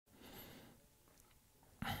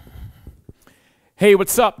Hey,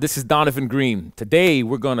 what's up? This is Donovan Green. Today,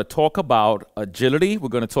 we're going to talk about agility. We're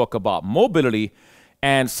going to talk about mobility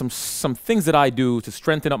and some things that I do to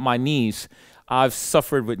strengthen up my knees. I've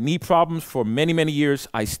suffered with knee problems for many, many years.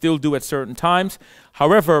 I still do at certain times.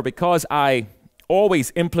 However, because I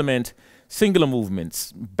always implement singular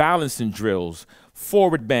movements, balancing drills,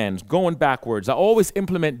 forward bends, going backwards, I always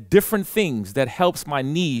implement different things that helps my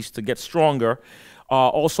knees to get stronger.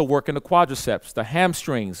 Also working the quadriceps, the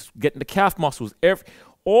hamstrings, getting the calf muscles,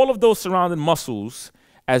 all of those surrounding muscles.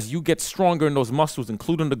 As you get stronger in those muscles,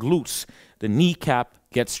 including the glutes, the kneecap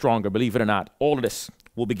gets stronger, believe it or not. All of this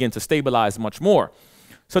will begin to stabilize much more.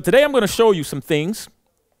 So today I'm going to show you some things,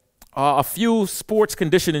 a few sports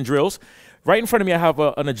conditioning drills. Right in front of me I have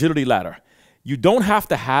an agility ladder. You don't have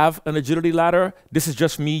to have an agility ladder. This is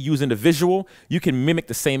just me using the visual. You can mimic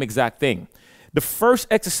the same exact thing. The first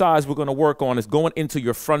exercise we're going to work on is going into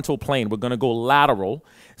your frontal plane. We're going to go lateral.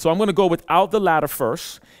 So I'm going to go without the ladder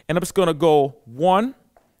first, and I'm just going to go 1,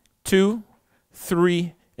 2,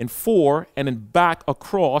 3, and 4, and then back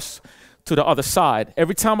across to the other side.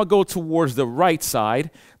 Every time I go towards the right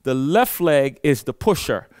side, the left leg is the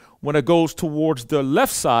pusher. When it goes towards the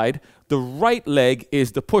left side, the right leg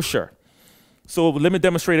is the pusher. So let me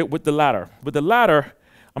demonstrate it with the ladder. With the ladder,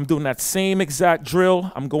 I'm doing that same exact drill.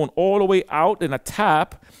 I'm going all the way out in a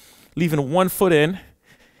tap, leaving one foot in,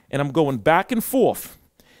 and I'm going back and forth.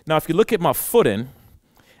 Now, if you look at my footing,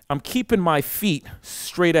 I'm keeping my feet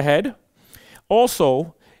straight ahead.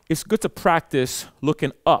 Also, it's good to practice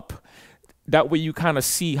looking up. That way you kind of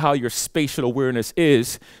see how your spatial awareness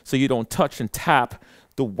is, so you don't touch and tap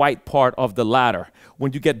the white part of the ladder.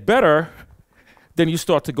 When you get better, then you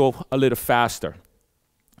start to go a little faster.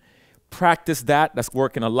 Practice that. That's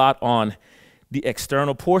working a lot on the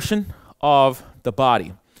external portion of the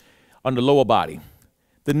body, on the lower body.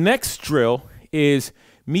 The next drill is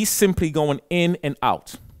me simply going in and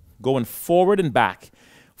out, going forward and back,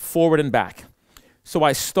 forward and back. So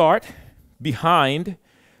I start behind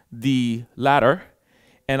the ladder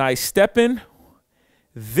and I step in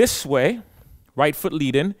this way, right foot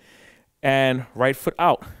leading and right foot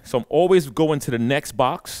out. So I'm always going to the next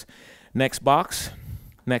box, next box,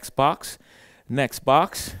 next box, next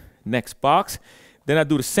box, next box. Then I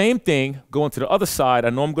do the same thing, going to the other side.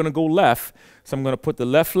 I know I'm going to go left, so I'm going to put the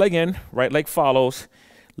left leg in, right leg follows,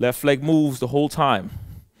 left leg moves the whole time.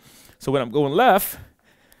 So when I'm going left,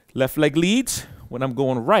 left leg leads. When I'm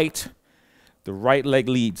going right, the right leg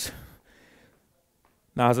leads.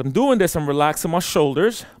 Now, as I'm doing this, I'm relaxing my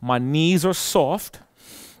shoulders. My knees are soft.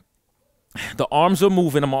 The arms are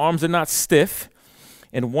moving, and my arms are not stiff.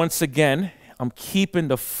 And once again, I'm keeping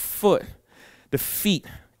the foot, the feet,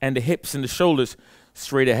 and the hips and the shoulders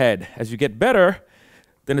straight ahead. As you get better,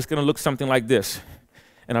 then it's going to look something like this.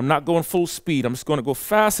 And I'm not going full speed. I'm just going to go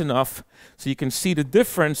fast enough so you can see the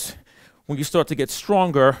difference when you start to get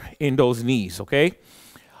stronger in those knees, okay?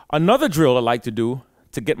 Another drill I like to do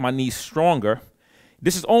to get my knees stronger,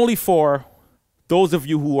 this is only for those of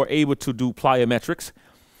you who are able to do plyometrics.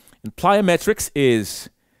 And plyometrics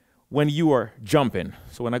is when you are jumping.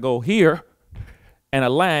 So when I go here, and I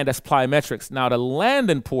land, that's plyometrics. Now, the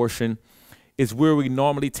landing portion is where we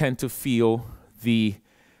normally tend to feel the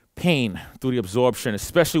pain through the absorption,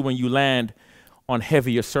 especially when you land on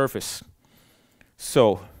heavier surface.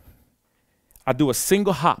 So I do a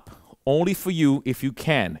single hop, only for you if you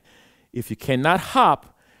can. If you cannot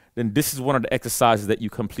hop, then this is one of the exercises that you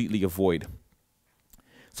completely avoid.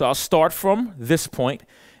 So I'll start from this point,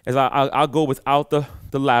 as I'll go without the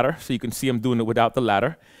ladder, so you can see I'm doing it without the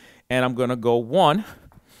ladder. And I'm going to go 1,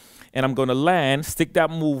 and I'm going to land, stick that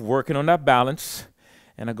move, working on that balance.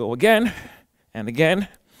 And I go again, and again.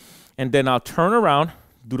 And then I'll turn around,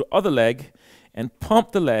 do the other leg, and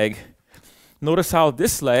pump the leg. Notice how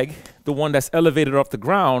this leg, the one that's elevated off the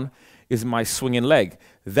ground, is my swinging leg.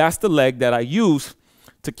 That's the leg that I use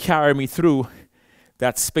to carry me through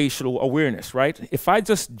that spatial awareness, right? If I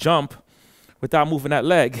just jump without moving that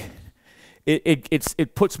leg,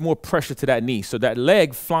 it puts more pressure to that knee. So that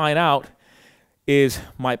leg flying out is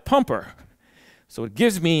my pumper. So it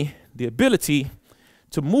gives me the ability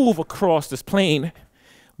to move across this plane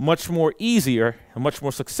much more easier and much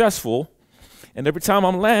more successful. And every time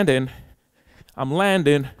I'm landing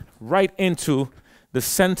right into the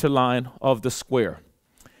center line of the square.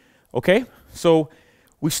 Okay? So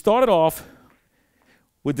we started off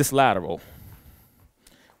with this lateral,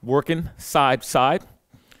 working side to side.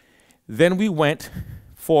 Then we went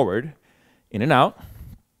forward, in and out.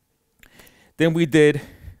 Then we did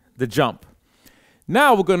the jump.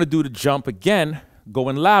 Now we're going to do the jump again,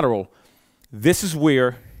 going lateral. This is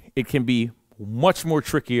where it can be much more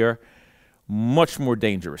trickier, much more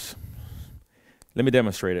dangerous. Let me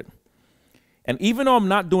demonstrate it. And even though I'm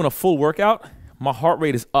not doing a full workout, my heart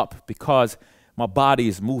rate is up because my body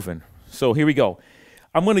is moving. So here we go.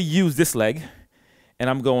 I'm going to use this leg, and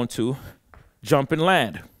I'm going to jump and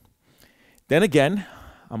land. Then again,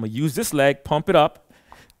 I'm going to use this leg, pump it up,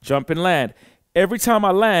 jump and land. Every time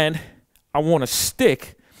I land, I want to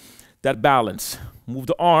stick that balance. Move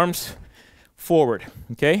the arms forward,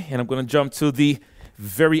 okay? And I'm going to jump to the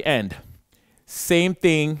very end. Same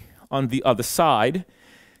thing on the other side.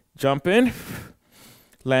 Jump in,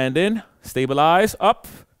 land in, stabilize, up,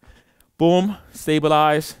 boom,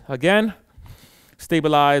 stabilize again,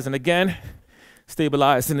 stabilize and again,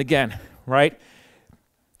 stabilize and again, right?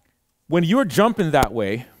 When you're jumping that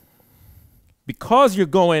way, because you're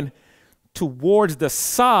going towards the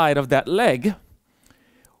side of that leg,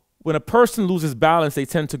 when a person loses balance, they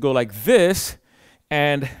tend to go like this,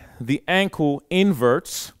 and the ankle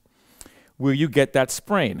inverts where you get that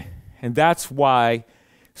sprain. And that's why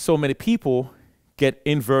so many people get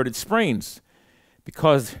inverted sprains,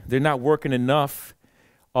 because they're not working enough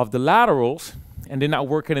of the laterals and they're not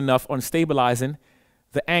working enough on stabilizing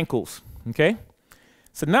the ankles, okay?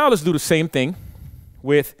 So now let's do the same thing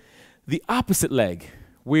with the opposite leg,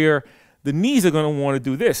 where the knees are going to want to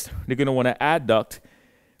do this. They're going to want to adduct.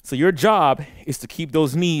 So your job is to keep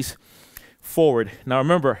those knees forward. Now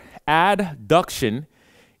remember, adduction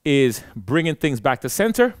is bringing things back to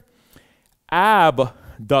center.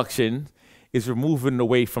 Abduction is removing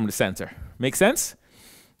away from the center. Make sense?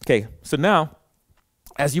 Okay, so now,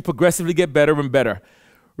 as you progressively get better and better,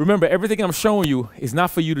 remember, everything I'm showing you is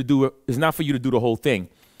not for you to do the whole thing.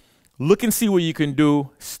 Look and see what you can do.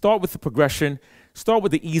 Start with the progression. Start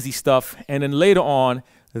with the easy stuff, and then later on,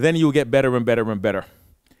 then you'll get better and better and better.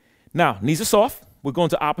 Now, knees are soft. We're going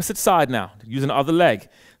to opposite side now, using the other leg.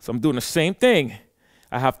 So I'm doing the same thing.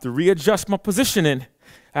 I have to readjust my positioning.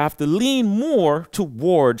 I have to lean more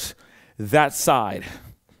towards that side.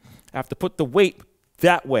 I have to put the weight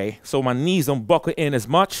that way so my knees don't buckle in as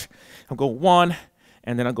much. I'll go 1,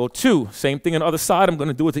 and then I'll go 2. Same thing on the other side. I'm going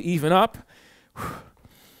to do it to even up.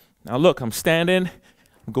 Now look, I'm standing.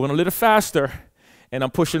 I'm going a little faster, and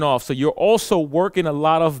I'm pushing off. So you're also working a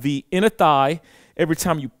lot of the inner thigh. Every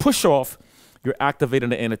time you push off, you're activating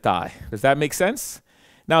the inner thigh. Does that make sense?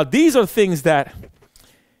 Now, these are things that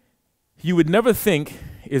you would never think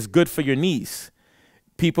is good for your knees,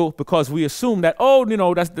 people, because we assume that, oh, you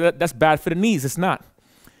know, that's bad for the knees. It's not.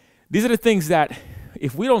 These are the things that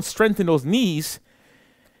if we don't strengthen those knees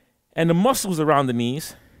and the muscles around the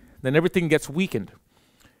knees, then everything gets weakened.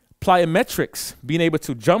 Plyometrics, being able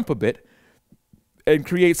to jump a bit and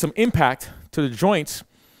create some impact to the joints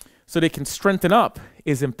so they can strengthen up,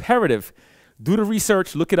 is imperative. Do the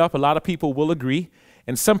research, look it up. A lot of people will agree,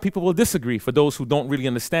 and some people will disagree, for those who don't really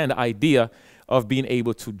understand the idea of being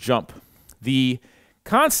able to jump. The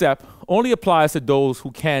concept only applies to those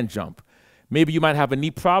who can jump. Maybe you might have a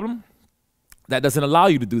knee problem that doesn't allow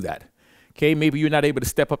you to do that. Okay, maybe you're not able to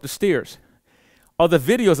step up the stairs. Other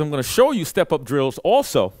videos, I'm going to show you step-up drills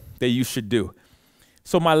also that you should do.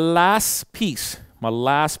 So my last piece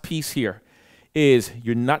here is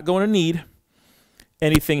you're not going to need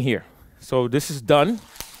anything here. So this is done.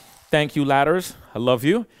 Thank you, ladders. I love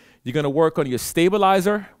you. You're going to work on your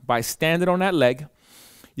stabilizer by standing on that leg.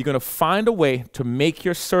 You're going to find a way to make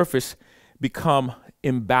your surface become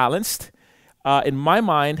imbalanced. In my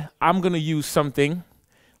mind, I'm going to use something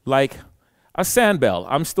like a sandbell.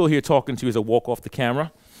 I'm still here talking to you as I walk off the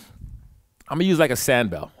camera. I'm going to use like a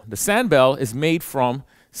sandbell. The sandbell is made from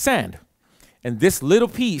sand. And this little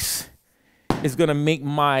piece is going to make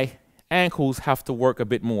my ankles have to work a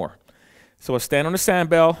bit more. So I stand on the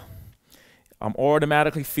sandbell. I'm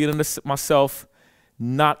automatically feeling myself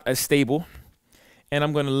not as stable. And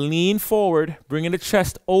I'm going to lean forward, bringing the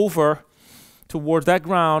chest over towards that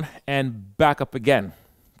ground and back up again.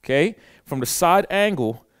 Okay? From the side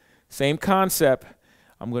angle, same concept.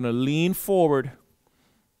 I'm going to lean forward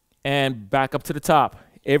and back up to the top.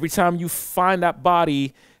 Every time you find that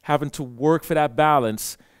body having to work for that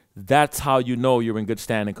balance, that's how you know you're in good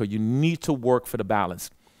standing, because you need to work for the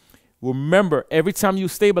balance. Remember, every time you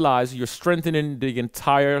stabilize, you're strengthening the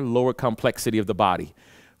entire lower complexity of the body,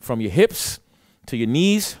 from your hips to your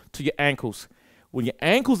knees to your ankles. When your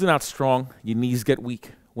ankles are not strong, your knees get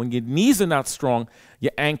weak. When your knees are not strong,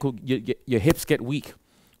 your hips get weak.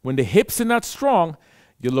 When the hips are not strong,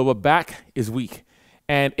 your lower back is weak.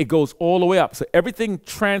 And it goes all the way up. So everything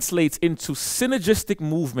translates into synergistic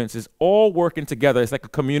movements. It's all working together. It's like a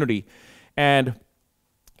community. And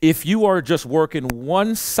if you are just working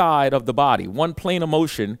one side of the body, one plane of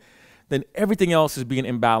motion, then everything else is being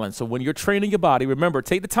imbalanced. So when you're training your body, remember,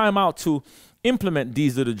 take the time out to implement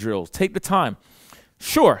these little drills. Take the time.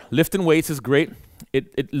 Sure, lifting weights is great.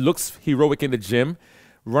 It looks heroic in the gym.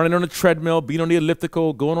 Running on the treadmill, being on the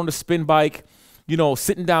elliptical, going on the spin bike, you know,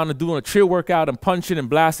 sitting down and doing a chill workout and punching and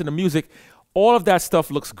blasting the music. All of that stuff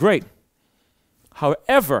looks great.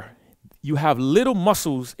 However, you have little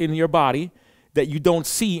muscles in your body that you don't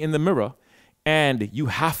see in the mirror, and you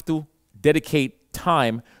have to dedicate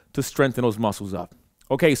time to strengthen those muscles up.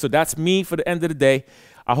 Okay, so that's me for the end of the day.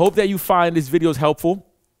 I hope that you find these videos helpful.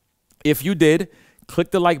 If you did,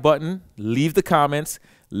 click the like button, leave the comments,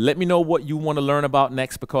 let me know what you want to learn about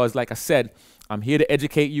next, because like I said, I'm here to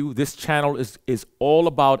educate you. This channel is all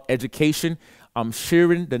about education. I'm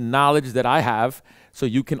sharing the knowledge that I have so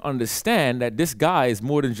you can understand that this guy is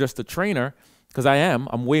more than just a trainer, because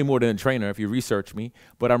I'm way more than a trainer if you research me,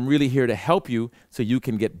 but I'm really here to help you so you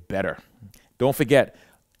can get better. Don't forget,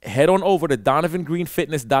 head on over to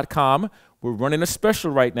donovangreenfitness.com. We're running a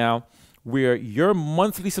special right now where your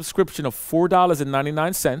monthly subscription of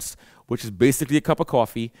 $4.99, which is basically a cup of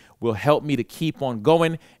coffee, will help me to keep on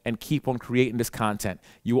going and keep on creating this content.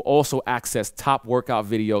 You will also access top workout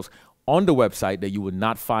videos on the website that you would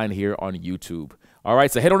not find here on YouTube. All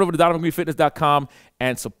right, so head on over to donovangreenfitness.com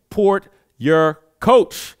and support your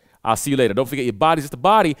coach. I'll see you later. Don't forget, your body's just a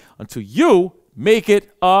body until you make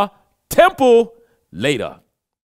it a temple. Later.